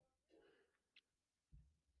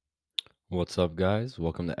What's up, guys?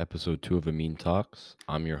 Welcome to episode 2 of Amin Talks.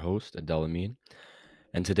 I'm your host, Adel Amin,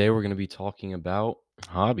 and today we're going to be talking about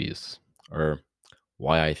hobbies, or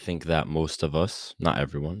why I think that most of us, not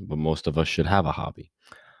everyone, but most of us should have a hobby.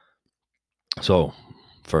 So,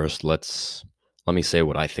 first, let me say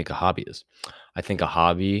what I think a hobby is. I think a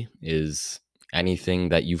hobby is anything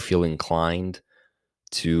that you feel inclined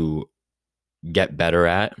to get better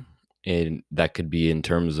at, and that could be in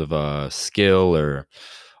terms of a skill or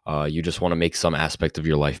you just want to make some aspect of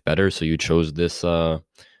your life better, so you chose this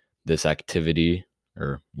activity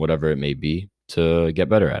or whatever it may be to get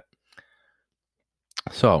better at.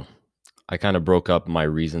 So I kind of broke up my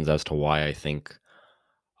reasons as to why I think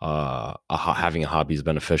having a hobby is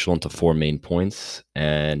beneficial into four main points,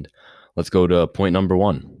 and let's go to point number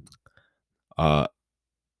one. Uh,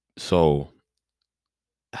 so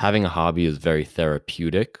having a hobby is very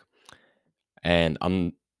therapeutic, and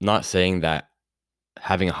I'm not saying that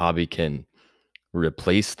having a hobby can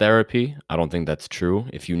replace therapy. I don't think that's true.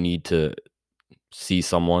 If you need to see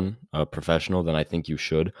someone, a professional, then I think you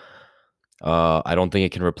should. I don't think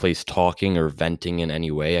it can replace talking or venting in any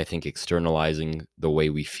way. I think externalizing the way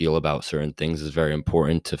we feel about certain things is very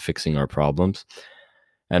important to fixing our problems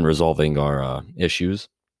and resolving our issues.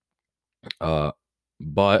 Uh,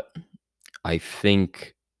 but I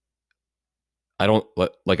think I don't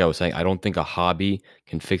like I was saying. I don't think a hobby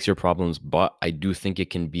can fix your problems, but I do think it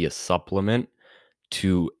can be a supplement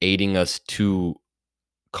to aiding us to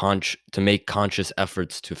make conscious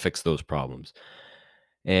efforts to fix those problems.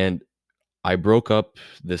 And I broke up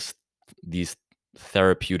these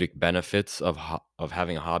therapeutic benefits of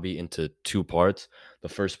having a hobby into two parts. The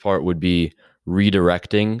first part would be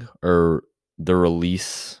redirecting or the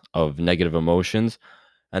release of negative emotions,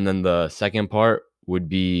 and then the second part would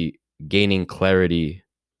be gaining clarity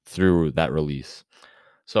through that release.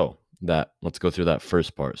 So, that let's go through that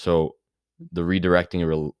first part. So, the redirecting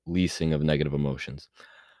and releasing of negative emotions.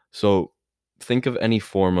 So think of any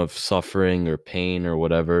form of suffering or pain or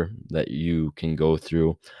whatever that you can go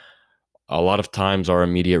through. A lot of times our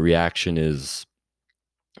immediate reaction is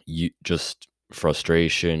just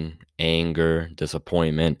frustration, anger,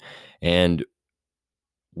 disappointment, and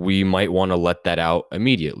we might want to let that out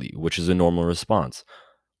immediately, which is a normal response.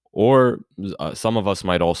 Or some of us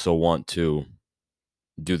might also want to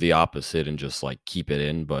do the opposite and just like keep it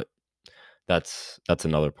in, but that's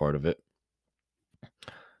another part of it.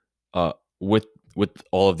 Uh, with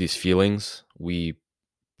all of these feelings, we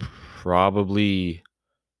probably,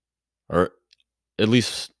 or at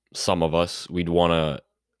least some of us, we'd want to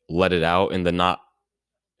let it out in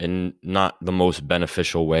not the most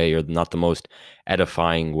beneficial way or not the most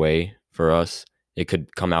edifying way for us. It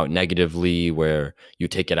could come out negatively where you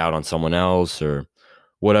take it out on someone else or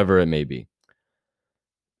whatever it may be.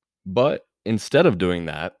 But instead of doing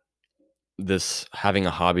that, this having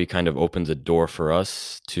a hobby kind of opens a door for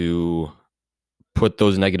us to put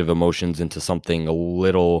those negative emotions into something a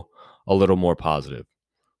little more positive.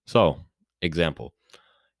 So, example,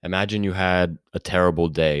 imagine you had a terrible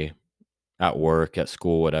day at work, at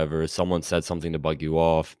school, whatever. Someone said something to bug you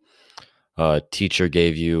off. A teacher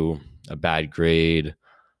gave you a bad grade.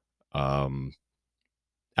 Um,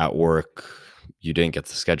 at work, you didn't get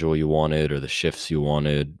the schedule you wanted or the shifts you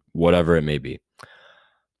wanted, whatever it may be.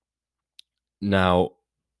 Now,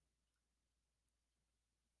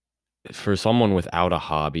 for someone without a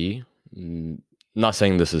hobby, not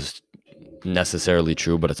saying this is necessarily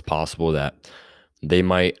true, but it's possible that they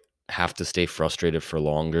might have to stay frustrated for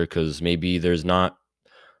longer because maybe there's not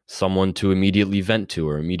someone to immediately vent to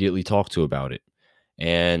or immediately talk to about it.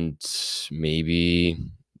 And maybe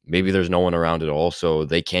there's no one around at all, so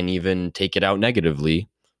they can't even take it out negatively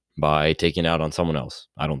by taking it out on someone else.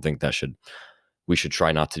 I don't think that should we should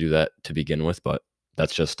try not to do that to begin with, but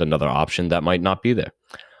that's just another option that might not be there.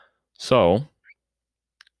 So,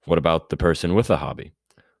 what about the person with a hobby?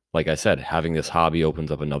 Like I said, having this hobby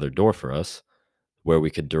opens up another door for us where we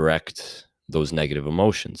could direct those negative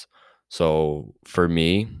emotions. So for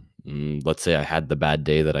me, let's say I had the bad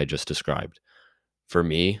day that I just described. For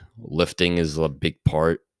me, lifting is a big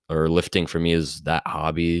part, or lifting for me is that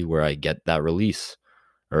hobby where I get that release,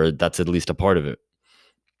 or that's at least a part of it.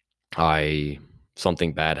 I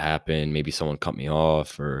Something bad happened, maybe someone cut me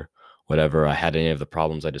off or whatever. I had any of the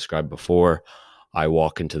problems I described before. I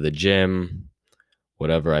walk into the gym,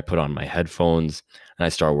 whatever, I put on my headphones and I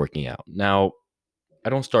start working out. Now, I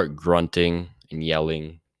don't start grunting and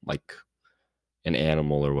yelling like an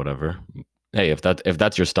animal or whatever. Hey, if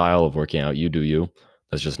that's your style of working out, you do you.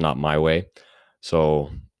 That's just not my way.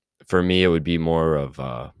 So for me, it would be more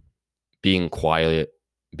of being quiet,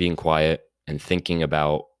 being quiet, and thinking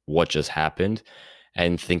about what just happened,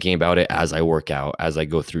 and thinking about it as I work out, as I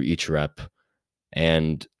go through each rep.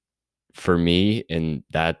 And for me, and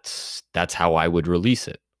that's how I would release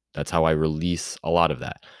it. That's how I release a lot of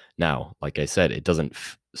that. Now, like I said, it doesn't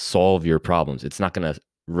solve your problems. It's not going to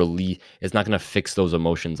it's not going to fix those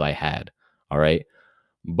emotions I had. All right?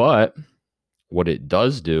 But what it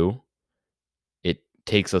does do, it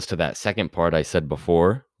takes us to that second part I said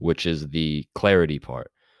before, which is the clarity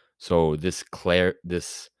part. So this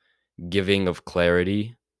giving of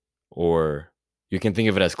clarity, or you can think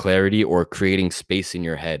of it as clarity or creating space in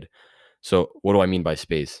your head. So what do I mean by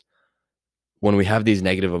space? When we have these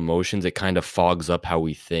negative emotions, it kind of fogs up how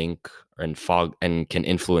we think and can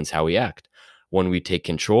influence how we act. When we take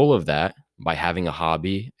control of that by having a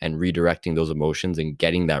hobby and redirecting those emotions and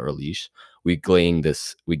getting that release, we gain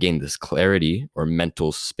this clarity or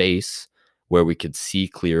mental space where we could see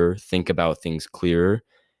clearer, think about things clearer,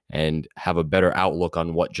 and have a better outlook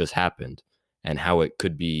on what just happened and how it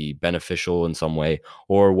could be beneficial in some way,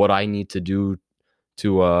 or what I need to do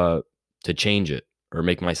to uh to change it or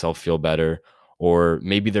make myself feel better, or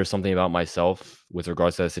maybe there's something about myself with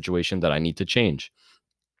regards to that situation that I need to change.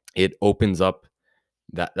 It opens up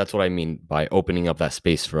that's what I mean by opening up that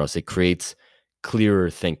space for us. It creates clearer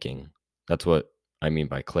thinking. That's what I mean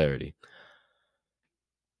by clarity.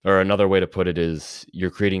 Or another way to put it is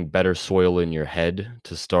you're creating better soil in your head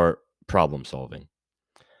to start problem solving.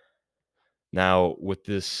 Now, with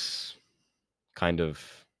this kind of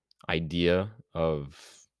idea of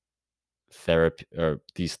therapy or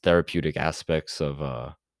these therapeutic aspects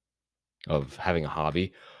of having a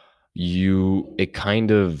hobby, it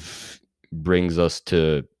kind of brings us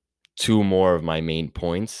to two more of my main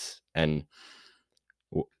points. And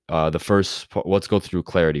let's go through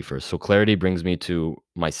clarity first. So clarity brings me to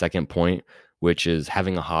my second point, which is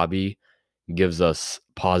having a hobby gives us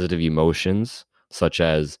positive emotions, such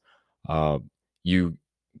as uh, you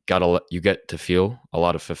you get to feel a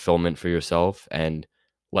lot of fulfillment for yourself. And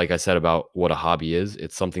like I said about what a hobby is,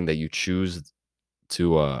 it's something that you choose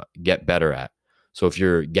to get better at. So if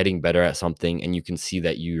you're getting better at something and you can see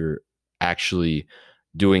that you're actually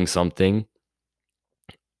doing something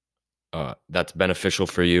that's beneficial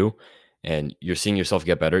for you, and you're seeing yourself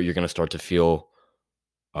get better, you're going to start to feel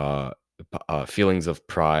uh, feelings of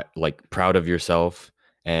pride, like proud of yourself,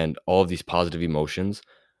 and all of these positive emotions.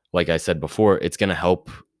 Like I said before, it's going to help.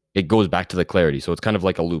 It goes back to the clarity. So it's kind of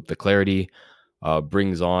like a loop. The clarity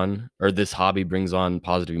brings on, or this hobby brings on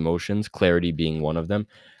positive emotions, clarity being one of them,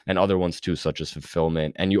 and other ones too, such as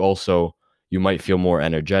fulfillment. And you might feel more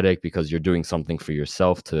energetic because you're doing something for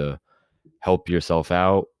yourself to help yourself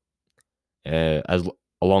out, as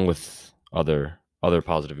along with other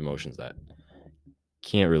positive emotions that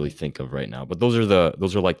can't really think of right now. But those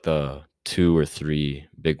are like the two or three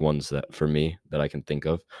big ones that for me that I can think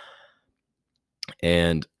of.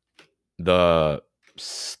 And the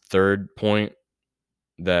third point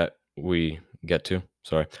that we get to,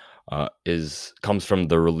 sorry, is comes from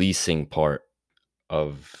the releasing part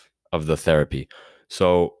of the therapy.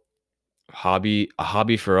 So a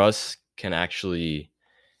hobby for us can actually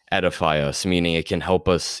edify us, meaning it can help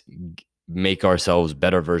us make ourselves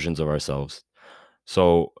better versions of ourselves.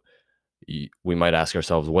 So we might ask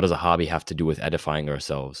ourselves, what does a hobby have to do with edifying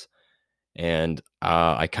ourselves? And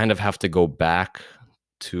I kind of have to go back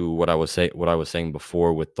to what I was saying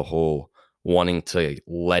before with the whole wanting to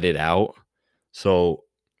let it out. So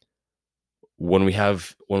when we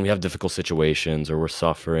have difficult situations, or we're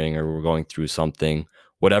suffering, or we're going through something,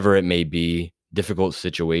 whatever it may be, difficult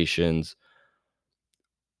situations,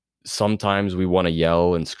 sometimes we want to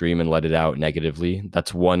yell and scream and let it out negatively.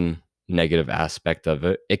 That's one negative aspect of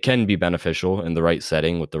it. It can be beneficial in the right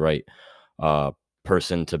setting with the right uh,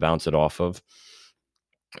 person to bounce it off of.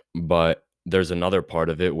 But there's another part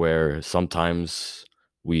of it where sometimes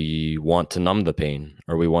we want to numb the pain,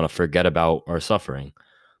 or we want to forget about our suffering.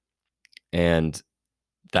 And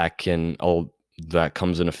that can all that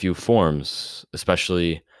comes in a few forms,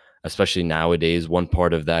 especially nowadays. One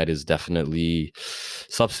part of that is definitely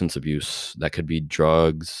substance abuse. That could be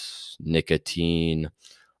drugs, nicotine,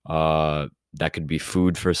 that could be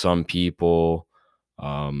food for some people.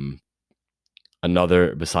 um,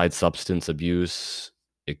 Another, besides substance abuse,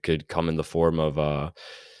 it could come in the form of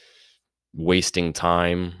wasting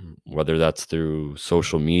time, whether that's through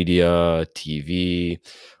social media, TV,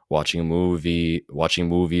 watching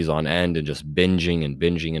movies on end, and just binging and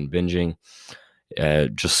binging and binging,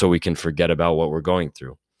 just so we can forget about what we're going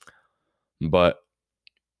through. But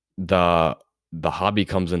the the hobby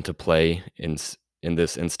comes into play in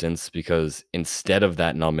this instance, because instead of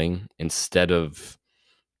that numbing, instead of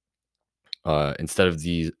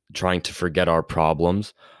these trying to forget our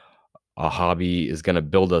problems, a hobby is going to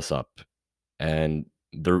build us up. And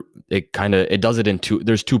it does it in two.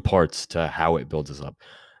 There's two parts to how it builds us up: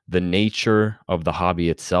 the nature of the hobby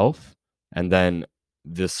itself, and then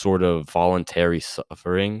this sort of voluntary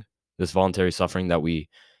suffering that we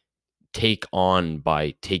take on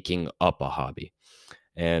by taking up a hobby.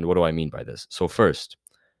 And what do I mean by this? So first,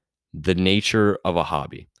 the nature of a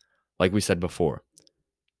hobby. Like we said before,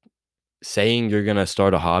 saying you're going to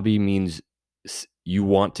start a hobby means you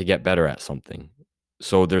want to get better at something.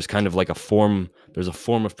 So there's kind of like there's a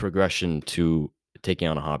form of progression to taking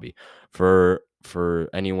on a hobby. For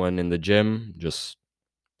anyone in the gym, just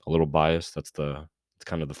a little biased, it's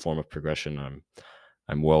kind of the form of progression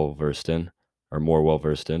I'm well versed in, or more well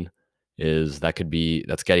versed in, is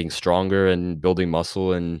that's getting stronger and building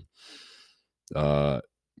muscle and uh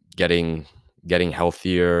getting getting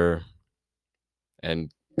healthier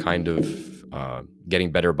and kind of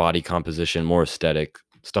getting better body composition, more aesthetic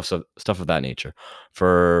stuff of that nature.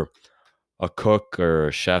 For a cook or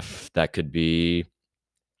a chef, that could be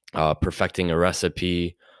perfecting a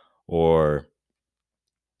recipe, or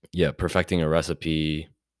perfecting a recipe.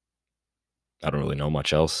 I don't really know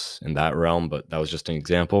much else in that realm, but that was just an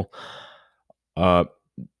example. Uh,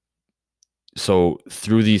 so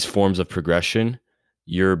through these forms of progression,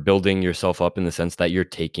 you're building yourself up in the sense that you're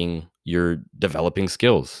developing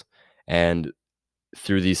skills, and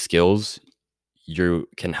through these skills you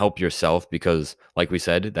can help yourself, because like we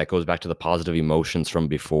said, that goes back to the positive emotions from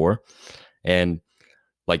before, and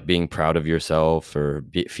like being proud of yourself or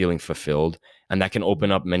feeling fulfilled, and that can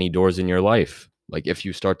open up many doors in your life. Like if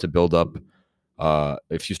you start to build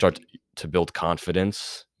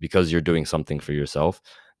confidence because you're doing something for yourself,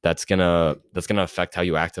 that's gonna affect how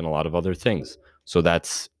you act in a lot of other things. So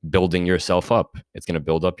that's building yourself up. It's gonna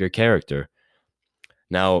build up your character.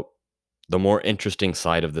 Now, the more interesting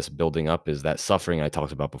side of this building up is that suffering I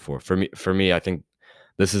talked about before. For me, I think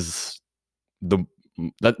this is the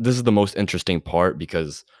this is the most interesting part,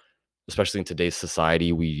 because especially in today's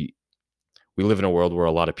society, we live in a world where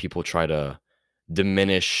a lot of people try to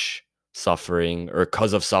diminish suffering, or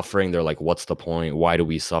because of suffering they're like, what's the point, why do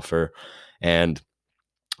we suffer? And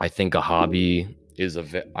I think a hobby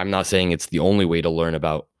I'm not saying it's the only way to learn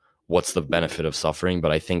about what's the benefit of suffering,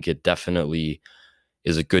 but I think it definitely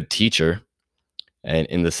is a good teacher. And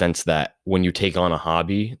in the sense that when you take on a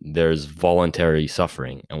hobby, there's voluntary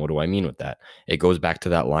suffering. And what do I mean with that? It goes back to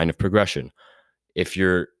that line of progression. If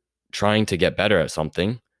you're trying to get better at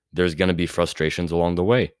something, there's going to be frustrations along the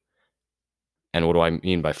way. And what do I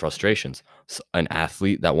mean by frustrations? An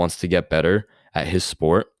athlete that wants to get better at his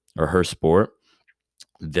sport or her sport,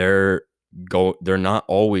 they're they're not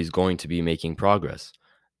always going to be making progress.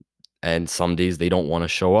 And some days they don't want to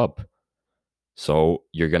show up. So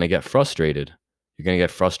you're going to get frustrated. You're going to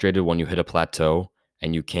get frustrated when you hit a plateau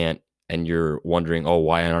and you can't, and you're wondering, oh,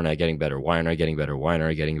 why aren't I getting better? Why aren't I getting better? Why aren't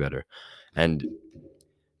I getting better? And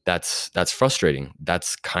that's frustrating.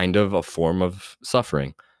 That's kind of a form of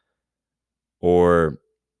suffering. Or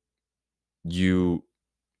you,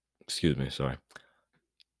 excuse me, sorry.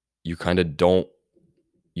 You kind of don't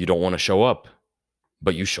want to show up,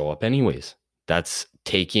 but you show up anyways. That's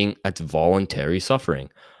voluntary suffering.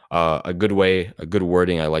 A good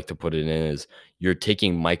wording I like to put it in is, you're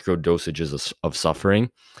taking micro dosages of suffering,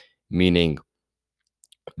 meaning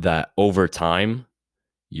that over time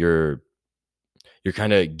you're you're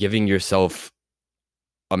kind of giving yourself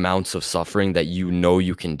amounts of suffering that you know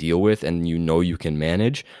you can deal with and you know you can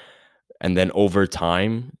manage, and then over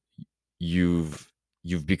time you've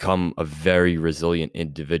you've become a very resilient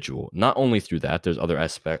individual. Not only through that, there's other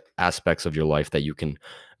aspects of your life that you can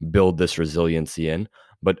build this resiliency in,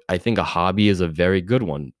 but I think a hobby is a very good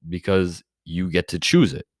one because you get to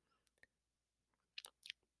choose it.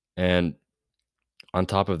 And on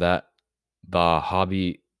top of that, the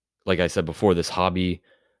hobby, like I said before, this hobby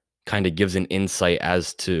kind of gives an insight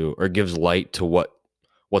as to, or gives light to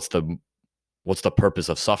what's the what's the purpose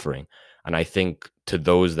of suffering. And I think to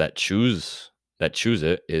those that choose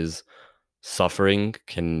it, is suffering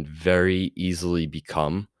can very easily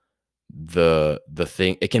become the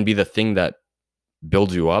thing. It can be the thing that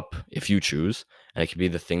builds you up if you choose, and it can be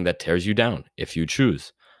the thing that tears you down if you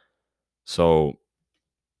choose. So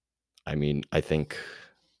I mean, I think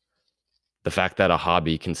the fact that a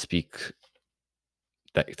hobby can speak,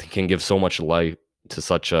 that can give so much light to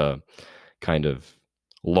such a kind of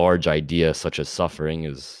large idea such as suffering,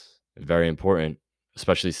 is very important,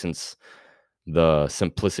 especially since the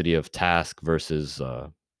simplicity of task versus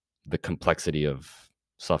the complexity of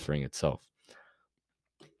suffering itself.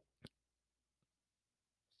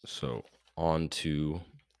 So on to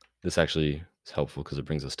this, actually is helpful because it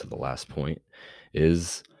brings us to the last point,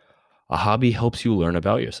 is a hobby helps you learn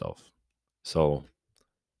about yourself. So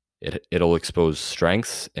it'll expose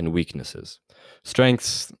strengths and weaknesses.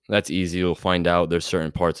 Strengths, that's easy. You'll find out there's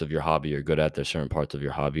certain parts of your hobby you're good at, there's certain parts of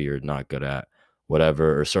your hobby you're not good at,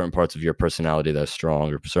 whatever, or certain parts of your personality that's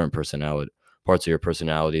strong, or certain personality parts of your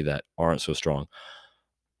personality that aren't so strong.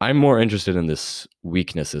 I'm more interested in this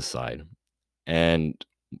weaknesses side, and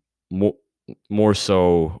more more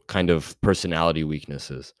so kind of personality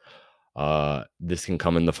weaknesses. This can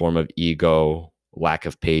come in the form of ego, lack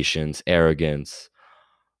of patience, arrogance.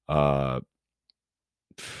 Uh,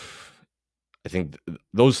 I think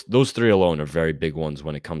those three alone are very big ones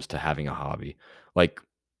when it comes to having a hobby. Like,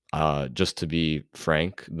 just to be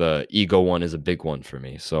frank, the ego one is a big one for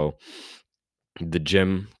me. So the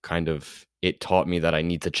gym kind of, it taught me that I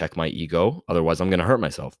need to check my ego, otherwise I'm going to hurt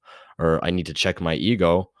myself, or I need to check my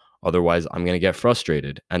ego, otherwise I'm going to get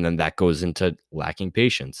frustrated, and then that goes into lacking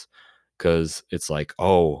patience, because it's like,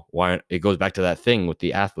 oh, why, it goes back to that thing with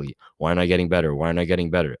the athlete, why aren't I getting better, why aren't I getting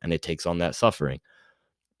better, and it takes on that suffering.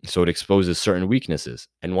 So it exposes certain weaknesses,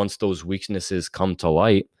 and once those weaknesses come to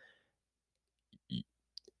light,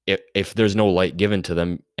 if there's no light given to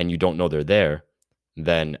them and you don't know they're there,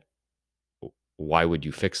 then why would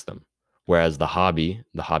you fix them? Whereas the hobby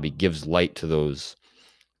gives light to those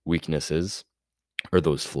weaknesses or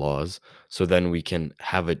those flaws. So then we can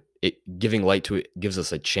have it giving light to it gives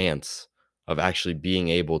us a chance of actually being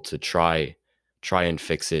able to try and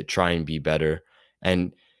fix it, try and be better.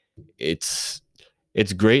 And it's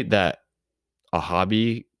it's great that a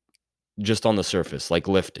hobby, just on the surface, like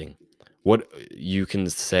lifting, what you can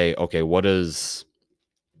say, okay, what is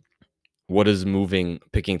moving,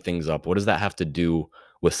 picking things up, what does that have to do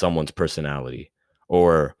with someone's personality?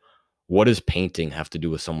 Or what does painting have to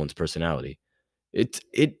do with someone's personality?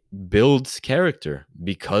 It builds character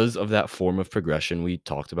because of that form of progression we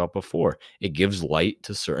talked about before. It gives light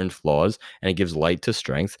to certain flaws, and it gives light to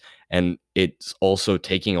strength, and it's also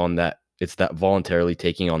taking on that, it's that voluntarily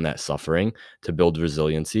taking on that suffering to build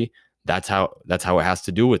resiliency. That's how it has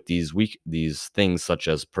to do with these things such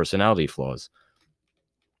as personality flaws.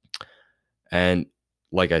 And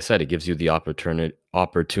like I said, it gives you the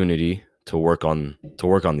opportunity to work on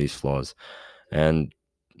these flaws. And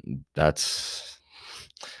that's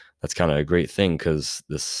that's kind of a great thing, because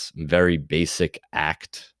this very basic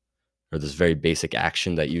act, or this very basic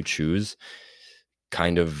action that you choose,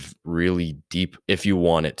 kind of really deep, if you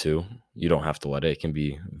want it to, you don't have to let it, it can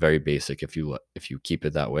be very basic if you keep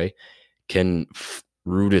it that way, can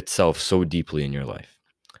root itself so deeply in your life.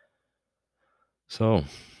 So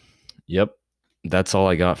yep, that's all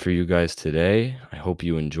I got for you guys today. I hope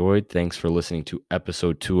you enjoyed. Thanks for listening to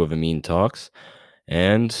episode 2 of Amin Talks,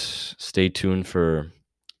 and stay tuned for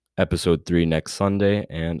episode 3 next Sunday,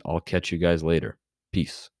 and I'll catch you guys later.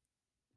 Peace.